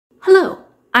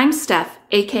I'm Steph,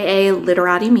 aka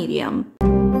Literati Medium.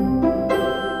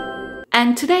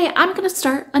 And today I'm going to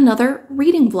start another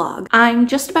reading vlog. I'm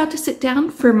just about to sit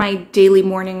down for my daily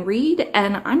morning read,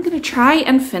 and I'm going to try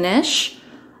and finish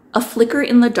A Flicker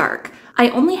in the Dark. I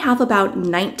only have about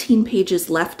 19 pages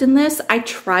left in this. I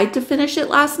tried to finish it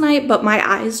last night, but my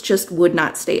eyes just would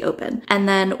not stay open. And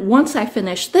then once I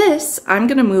finish this, I'm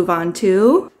going to move on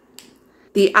to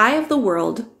The Eye of the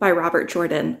World by Robert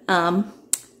Jordan.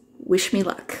 Wish me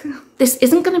luck. This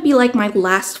isn't going to be like my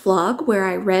last vlog where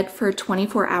I read for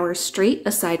 24 hours straight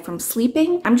aside from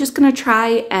sleeping. I'm just going to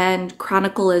try and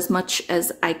chronicle as much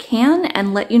as I can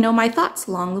and let you know my thoughts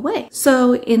along the way.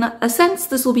 So in a sense,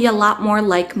 this will be a lot more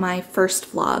like my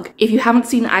first vlog. If you haven't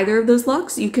seen either of those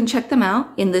vlogs, you can check them out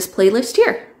in this playlist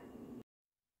here.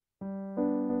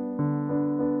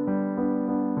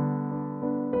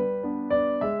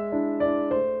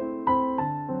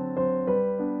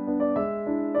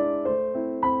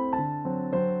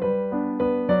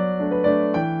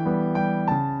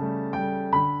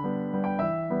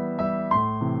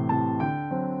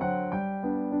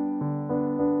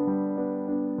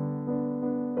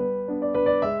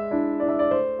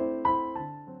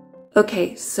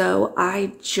 Okay, so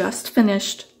I just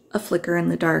finished A Flicker in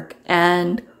the Dark,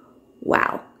 and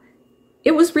wow,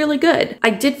 it was really good. I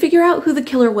did figure out who the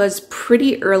killer was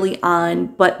pretty early on,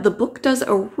 but the book does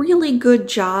a really good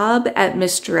job at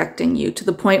misdirecting you to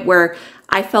the point where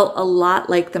I felt a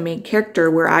lot like the main character,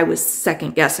 where I was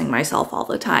second guessing myself all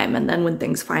the time. And then when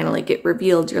things finally get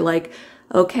revealed, you're like,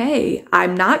 okay,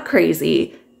 I'm not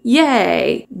crazy.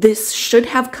 Yay! This should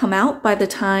have come out by the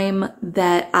time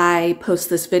that I post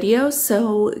this video,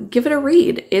 so give it a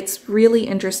read. It's really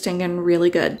interesting and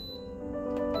really good.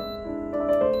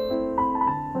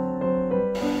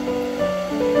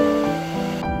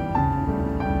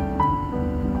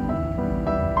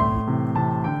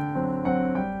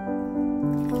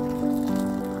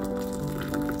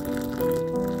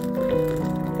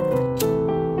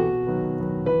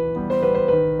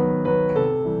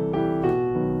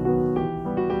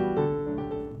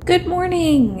 Good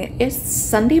morning! It's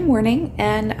Sunday morning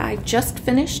and I just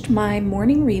finished my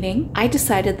morning reading. I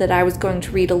decided that I was going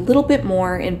to read a little bit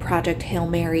more in Project Hail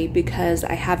Mary because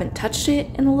I haven't touched it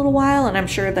in a little while, and I'm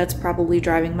sure that's probably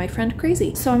driving my friend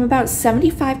crazy. So I'm about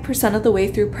 75% of the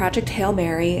way through Project Hail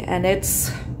Mary and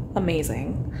it's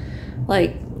amazing.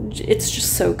 Like, it's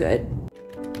just so good.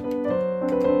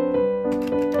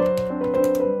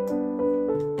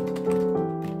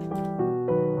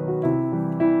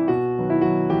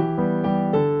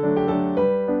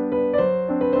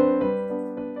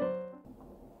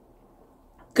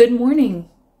 Good morning.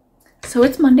 So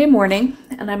it's Monday morning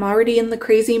and I'm already in the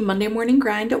crazy Monday morning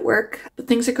grind at work, but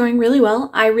things are going really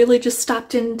well. I really just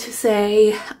stopped in to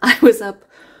say I was up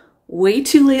way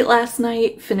too late last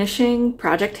night finishing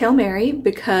Project Hail Mary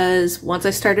because once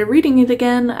I started reading it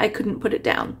again, I couldn't put it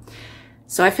down.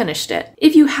 So I finished it.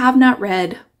 If you have not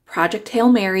read Project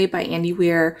Hail Mary by Andy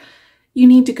Weir, you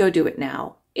need to go do it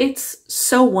now. It's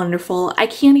so wonderful. I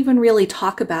can't even really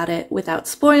talk about it without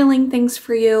spoiling things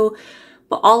for you.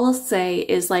 But all I'll say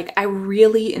is, like, I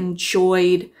really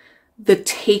enjoyed the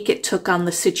take it took on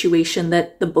the situation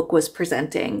that the book was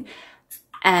presenting.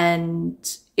 And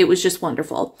it was just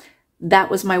wonderful. That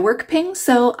was my work ping,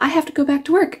 so I have to go back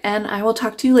to work, and I will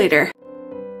talk to you later.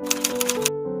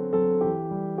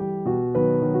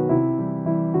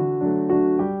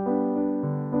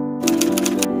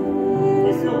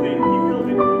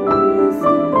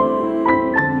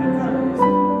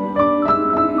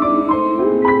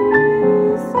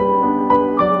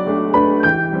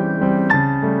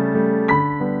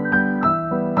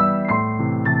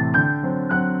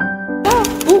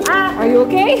 Are you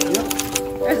okay? Yep.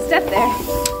 There's a step there.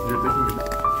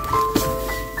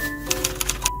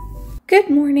 Good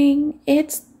morning.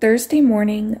 It's Thursday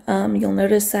morning. You'll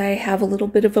notice I have a little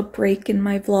bit of a break in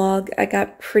my vlog. I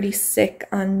got pretty sick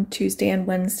on Tuesday and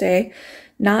Wednesday.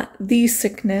 Not the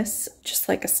sickness, just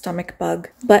like a stomach bug.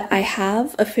 But I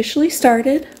have officially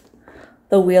started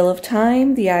The Wheel of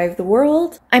Time, The Eye of the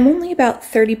World. I'm only about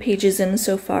 30 pages in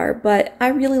so far, but I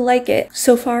really like it.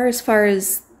 So far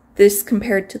as this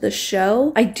compared to the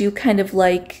show, I do kind of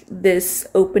like this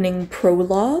opening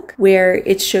prologue where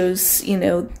it shows, you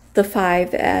know, the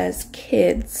five as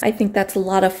kids. I think that's a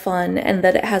lot of fun, and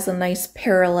that it has a nice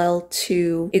parallel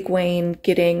to Egwene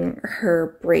getting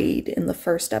her braid in the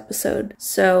first episode.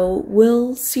 So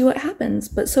we'll see what happens,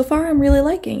 but so far I'm really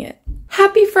liking it.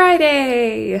 Happy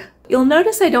Friday! You'll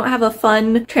notice I don't have a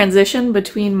fun transition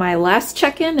between my last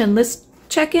check-in and this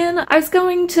check-in. I was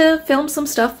going to film some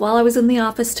stuff while I was in the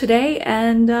office today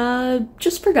and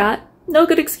just forgot. No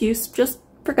good excuse, just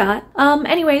forgot.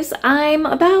 Anyways, I'm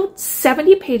about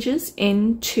 70 pages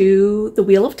into The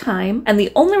Wheel of Time, and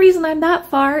the only reason I'm that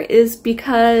far is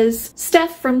because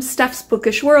Steph from Steph's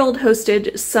Bookish World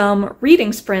hosted some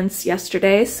reading sprints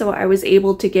yesterday, so I was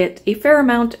able to get a fair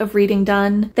amount of reading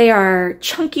done. They are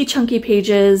chunky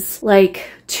pages, like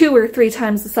 2 or 3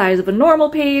 times the size of a normal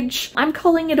page. I'm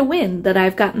calling it a win that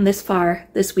I've gotten this far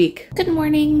this week. Good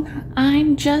morning.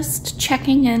 I'm just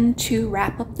checking in to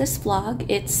wrap up this vlog.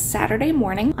 It's Saturday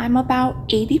morning. I'm about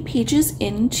 80 pages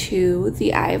into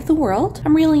The Eye of the World.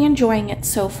 I'm really enjoying it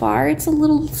so far. It's a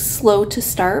little slow to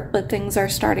start, but things are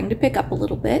starting to pick up a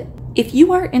little bit. If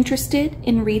you are interested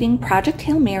in reading Project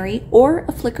Hail Mary or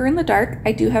A Flicker in the Dark,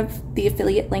 I do have the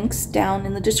affiliate links down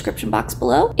in the description box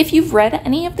below. If you've read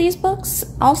any of these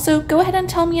books, also go ahead and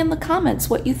tell me in the comments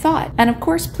what you thought. And of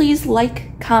course, please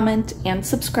like, comment, and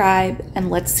subscribe, and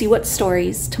let's see what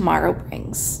stories tomorrow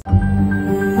brings.